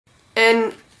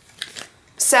And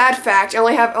sad fact, I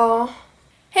only have,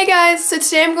 Hey guys, so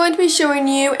today I'm going to be showing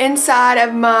you inside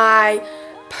of my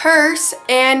purse,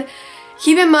 and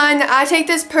keep in mind that I take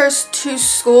this purse to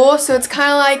school, so it's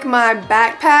kind of like my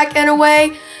backpack in a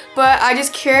way, but I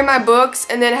just carry my books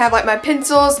and then have like my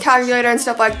pencils, calculator, and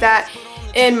stuff like that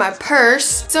in my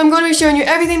purse. So I'm going to be showing you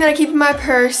everything that I keep in my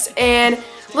purse, and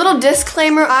little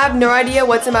disclaimer, I have no idea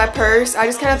what's in my purse. I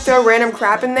just kind of throw random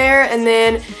crap in there, and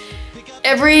then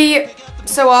every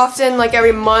so often, like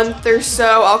every month or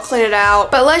so, I'll clean it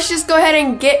out. But let's just go ahead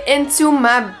and get into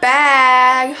my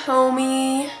bag,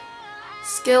 homie.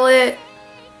 Skillet.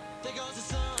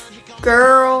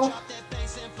 Girl.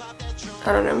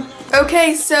 I don't know.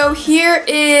 Okay, so here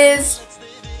is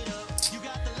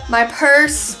my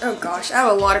purse. Oh gosh, I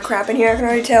have a lot of crap in here, I can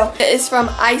already tell. It is from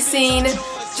Icing,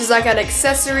 which is like an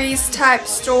accessories type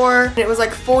store. And it was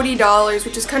like $40,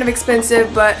 which is kind of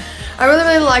expensive, but I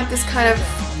really like this kind of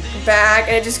bag,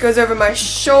 and it just goes over my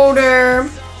shoulder,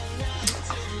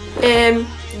 and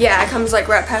yeah, it comes like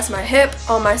right past my hip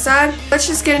on my side. Let's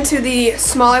just get into the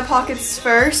smaller pockets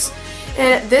first.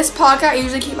 And this pocket, I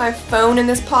usually keep my phone in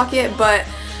this pocket, but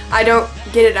I don't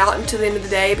get it out until the end of the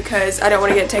day because I don't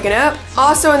want to get it taken up.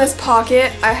 Also in this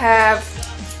pocket, I have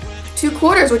 2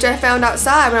 quarters, which I found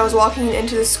outside when I was walking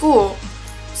into the school,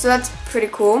 so that's pretty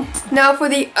cool. Now for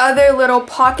the other little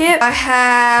pocket, I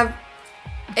have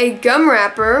a gum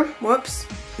wrapper, whoops,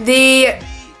 the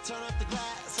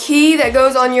key that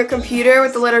goes on your computer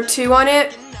with the letter 2 on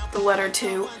it,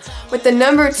 with the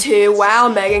number 2, wow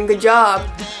Megan, good job.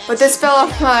 But this fell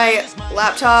off my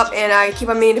laptop and I keep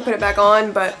on meaning to put it back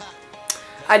on, but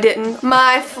I didn't.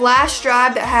 My flash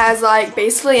drive that has like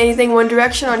basically anything One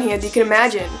Direction on here that you can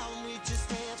imagine.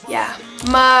 Yeah.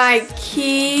 My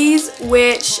keys,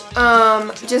 which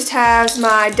just has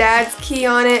my dad's key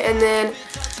on it, and then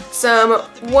some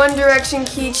One Direction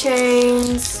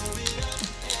keychains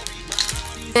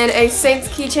and a Saints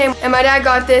keychain. And my dad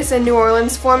got this in New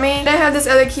Orleans for me. And I have this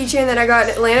other keychain that I got in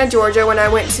Atlanta, Georgia when I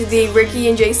went to the Ricky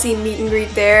and JC meet and greet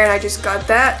there, and I just got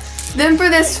that. Then for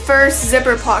this first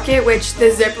zipper pocket, which the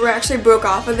zipper actually broke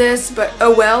off of this, but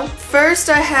oh well. First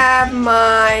I have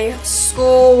my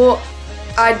school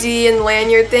ID and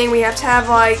lanyard thing. We have to have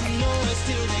like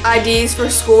IDs for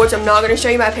school, which I'm not going to show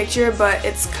you my picture, but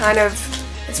it's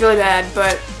really bad,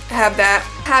 but I have that.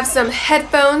 I have some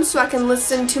headphones so I can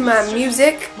listen to my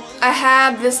music. I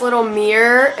have this little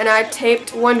mirror, and I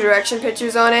taped One Direction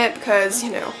pictures on it because,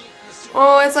 you know,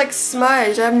 oh, it's like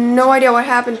smudged. I have no idea what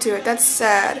happened to it. That's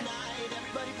sad.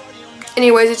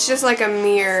 Anyways, it's just like a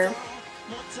mirror.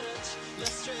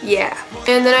 Yeah.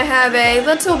 And then I have a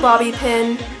little bobby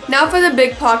pin. Now for the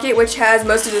big pocket, which has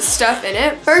most of the stuff in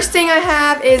it. First thing I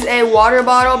have is a water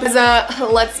bottle because,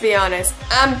 let's be honest,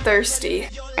 I'm thirsty.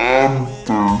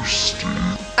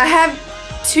 I have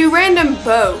 2 random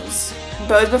bows.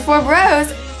 Bows before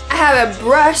bros. I have a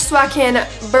brush so I can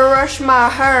brush my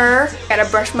hair. Gotta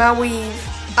brush my weave.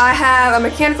 I have a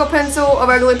mechanical pencil, a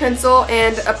regular pencil,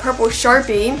 and a purple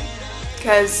Sharpie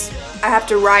because I have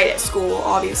to write at school,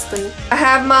 obviously. I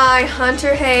have my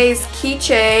Hunter Hayes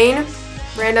keychain,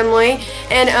 randomly.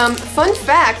 And fun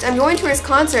fact, I'm going to his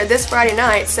concert this Friday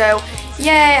night, so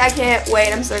yay, I can't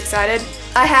wait, I'm so excited.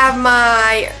 I have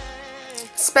my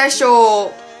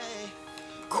special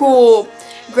cool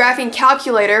graphing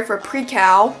calculator for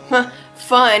pre-cal.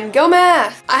 Fun, go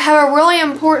math! I have a really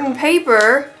important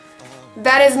paper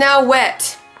that is now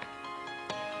wet.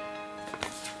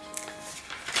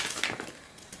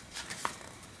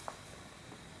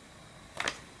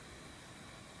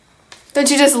 Don't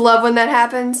you just love when that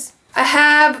happens? I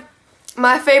have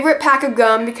my favorite pack of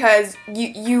gum because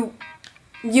you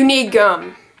need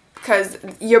gum because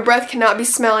your breath cannot be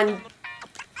smelling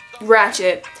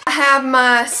ratchet. I have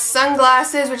my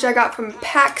sunglasses, which I got from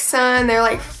PacSun. They're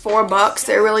like $4.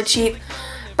 They're really cheap,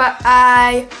 but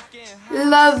I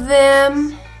love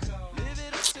them.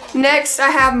 Next, I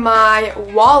have my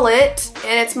wallet,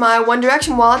 and it's my One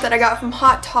Direction wallet that I got from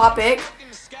Hot Topic,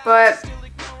 but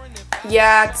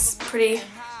yeah, it's pretty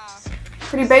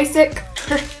basic.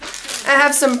 I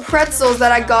have some pretzels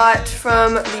that I got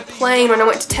from the plane when I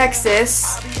went to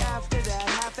Texas.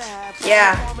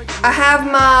 Yeah. I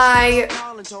have my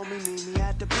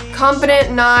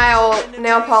Confident Nile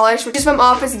nail polish, which is from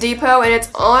Office Depot, and it's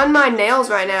on my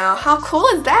nails right now. How cool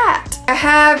is that? I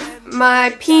have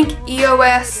my pink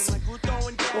EOS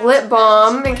lip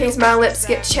balm in case my lips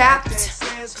get chapped.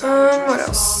 What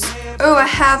else? Oh, I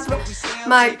have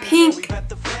my pink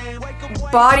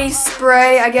body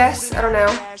spray, I guess. I don't know.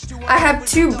 I have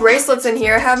 2 bracelets in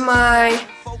here. I have my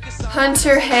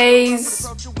Hunter Hayes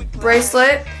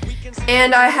bracelet,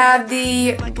 And I have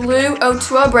the blue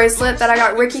xoxo bracelet that I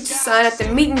got Ricky to sign at the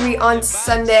meet and greet on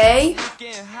Sunday.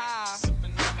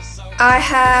 I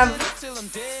have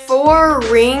 4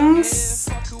 rings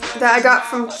that I got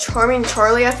from Charming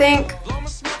Charlie, I think.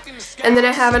 And then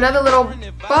I have another little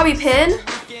bobby pin.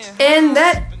 And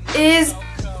that is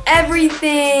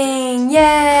everything.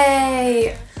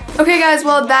 Yay! Okay guys,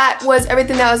 well that was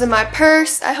everything that was in my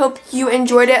purse. I hope you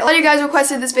enjoyed it. A lot of you guys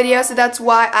requested this video, so that's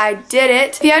why I did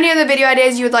it. If you have any other video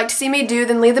ideas you would like to see me do,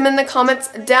 then leave them in the comments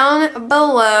down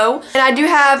below. And I do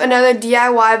have another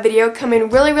DIY video coming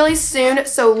really soon,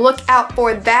 so look out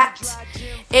for that.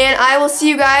 And I will see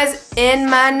you guys in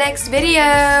my next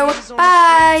video.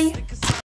 Bye!